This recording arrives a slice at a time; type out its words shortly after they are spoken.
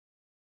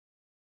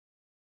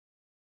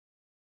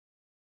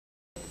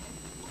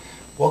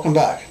Welcome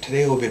back.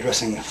 Today we'll be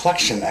addressing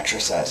flexion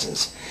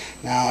exercises.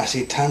 Now I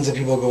see tons of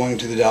people going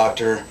to the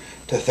doctor,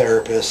 to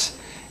therapists,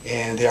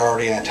 and they're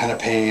already in a ton of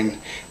pain.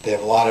 They have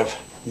a lot of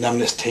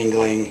numbness,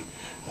 tingling,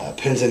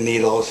 pins and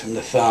needles in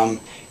the thumb,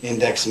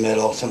 index,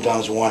 middle,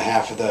 sometimes one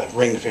half of the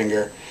ring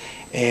finger,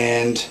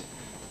 and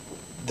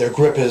their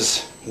grip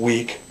is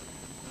weak.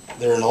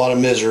 They're in a lot of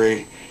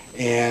misery,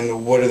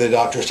 and what do the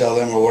doctors tell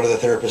them, or what do the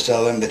therapists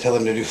tell them? They tell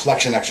them to do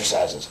flexion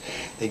exercises.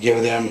 They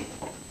give them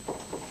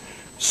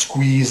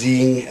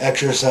squeezing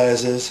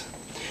exercises.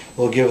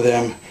 We'll give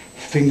them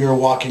finger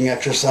walking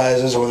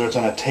exercises, whether it's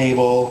on a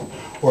table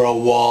or a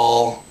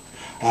wall.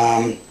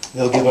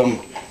 They'll give them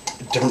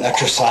different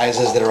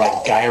exercises that are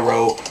like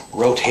gyro,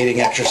 rotating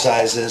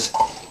exercises,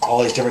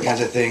 all these different kinds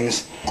of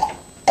things.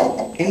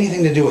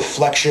 Anything to do with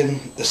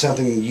flexion is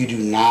something you do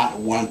not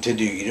want to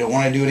do. You don't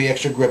want to do any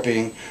extra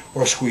gripping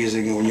or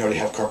squeezing when you already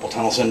have carpal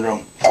tunnel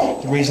syndrome.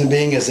 The reason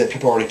being is that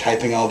people are already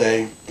typing all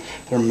day,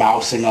 they're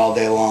mousing all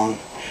day long,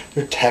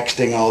 they're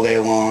texting all day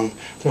long,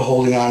 they're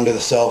holding on to the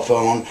cell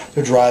phone,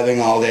 they're driving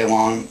all day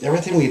long.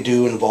 Everything we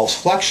do involves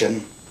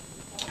flexion,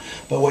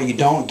 but what you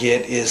don't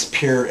get is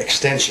pure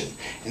extension.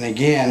 And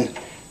again,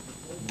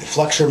 the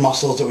flexor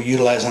muscles that we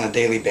utilize on a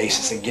daily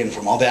basis, again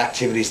from all the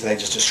activities that I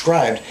just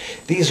described,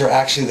 these are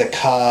actually the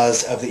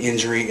cause of the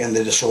injury and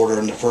the disorder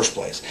in the first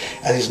place.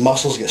 As these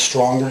muscles get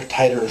stronger,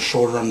 tighter, and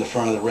shorter on the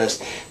front of the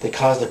wrist, they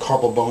cause the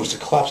carpal bones to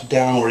collapse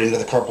downward into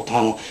the carpal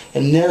tunnel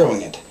and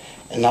narrowing it,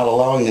 and not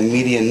allowing the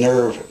median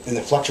nerve in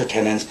the flexor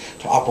tendons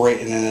to operate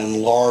in an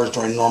enlarged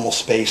or a normal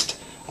spaced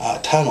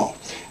tunnel.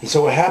 And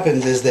so what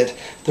happens is that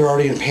they're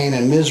already in pain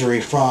and misery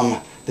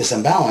from this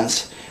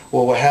imbalance.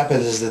 Well, what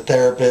happens is that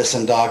therapists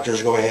and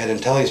doctors go ahead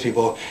and tell these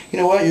people, you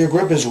know what, your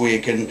grip is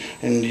weak and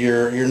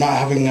you're not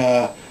having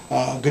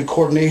good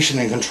coordination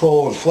and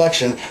control and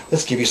flexion.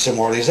 Let's give you some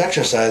more of these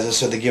exercises.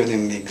 So they give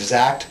them the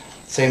exact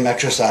same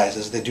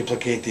exercises. They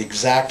duplicate the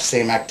exact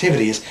same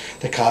activities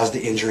that caused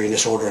the injury and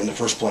disorder in the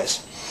first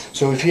place.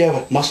 So if you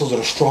have muscles that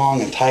are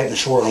strong and tight and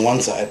short on one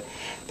side,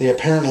 they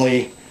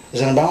apparently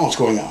there's an imbalance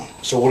going on.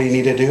 So what do you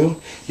need to do?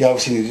 You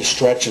obviously need to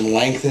stretch and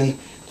lengthen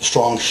the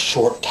strong,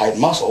 short, tight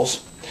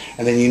muscles.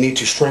 And then you need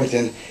to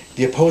strengthen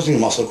the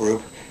opposing muscle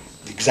group,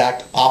 the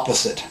exact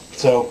opposite.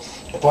 So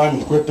if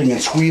I'm gripping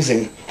and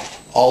squeezing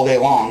all day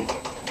long,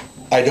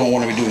 I don't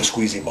want to be doing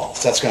squeezy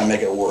balls. That's going to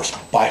make it worse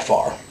by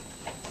far.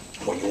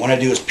 What you want to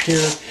do is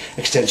pure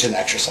extension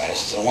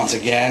exercises. And once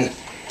again,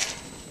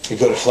 you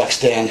go to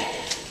FlexStand,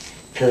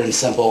 pure and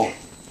simple,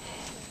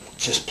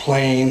 just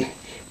plain,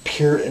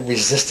 pure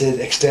resisted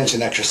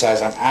extension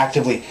exercise. I'm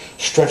actively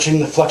stretching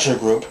the flexor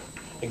group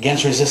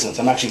against resistance.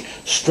 I'm actually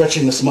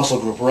stretching this muscle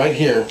group right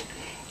here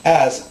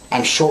as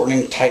I'm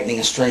shortening, tightening,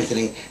 and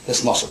strengthening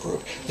this muscle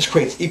group. This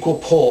creates equal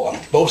pull on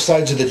both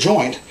sides of the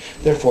joint,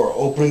 therefore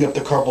opening up the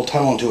carpal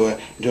tunnel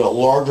into a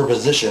larger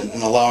position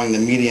and allowing the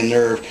median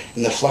nerve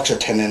and the flexor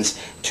tendons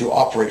to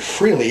operate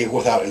freely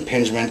without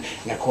impingement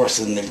and of course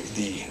in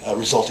the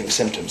resulting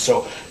symptoms.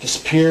 So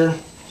just pure,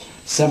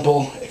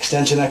 simple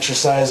extension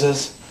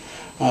exercises.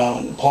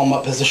 Palm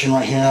up position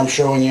right here I'm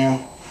showing you.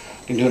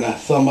 You can do it in a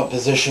thumb up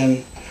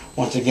position.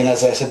 Once again,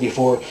 as I said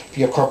before, if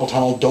you have carpal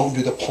tunnel, don't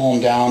do the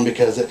palm down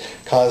because it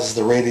causes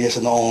the radius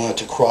and the ulna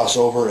to cross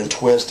over and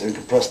twist and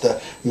compress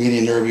the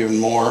median nerve even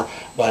more.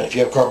 But if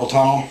you have carpal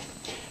tunnel,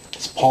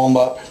 it's palm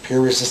up, pure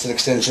resisted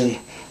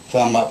extension,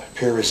 thumb up,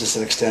 pure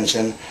resisted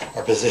extension.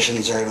 Our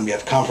positions are going to be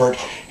of comfort,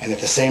 and at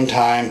the same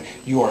time,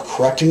 you are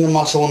correcting the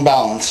muscle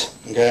imbalance,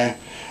 okay?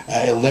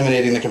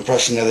 Eliminating the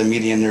compression of the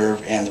median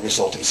nerve and the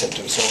resulting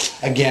symptoms.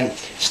 So again,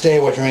 stay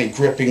away from any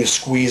gripping,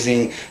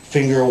 squeezing,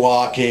 finger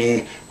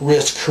walking,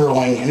 wrist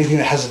curling, anything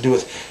that has to do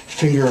with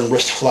finger and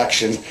wrist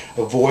flexion.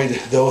 Avoid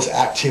those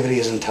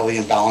activities until the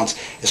imbalance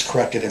is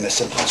corrected and the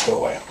symptoms go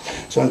away.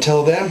 So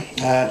until then,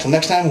 until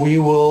next time, we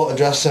will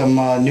address some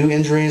new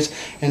injuries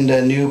and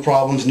new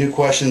problems, new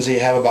questions that you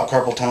have about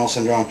carpal tunnel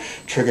syndrome,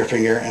 trigger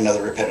finger, and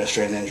other repetitive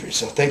strain injuries.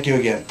 So thank you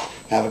again.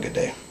 Have a good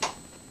day.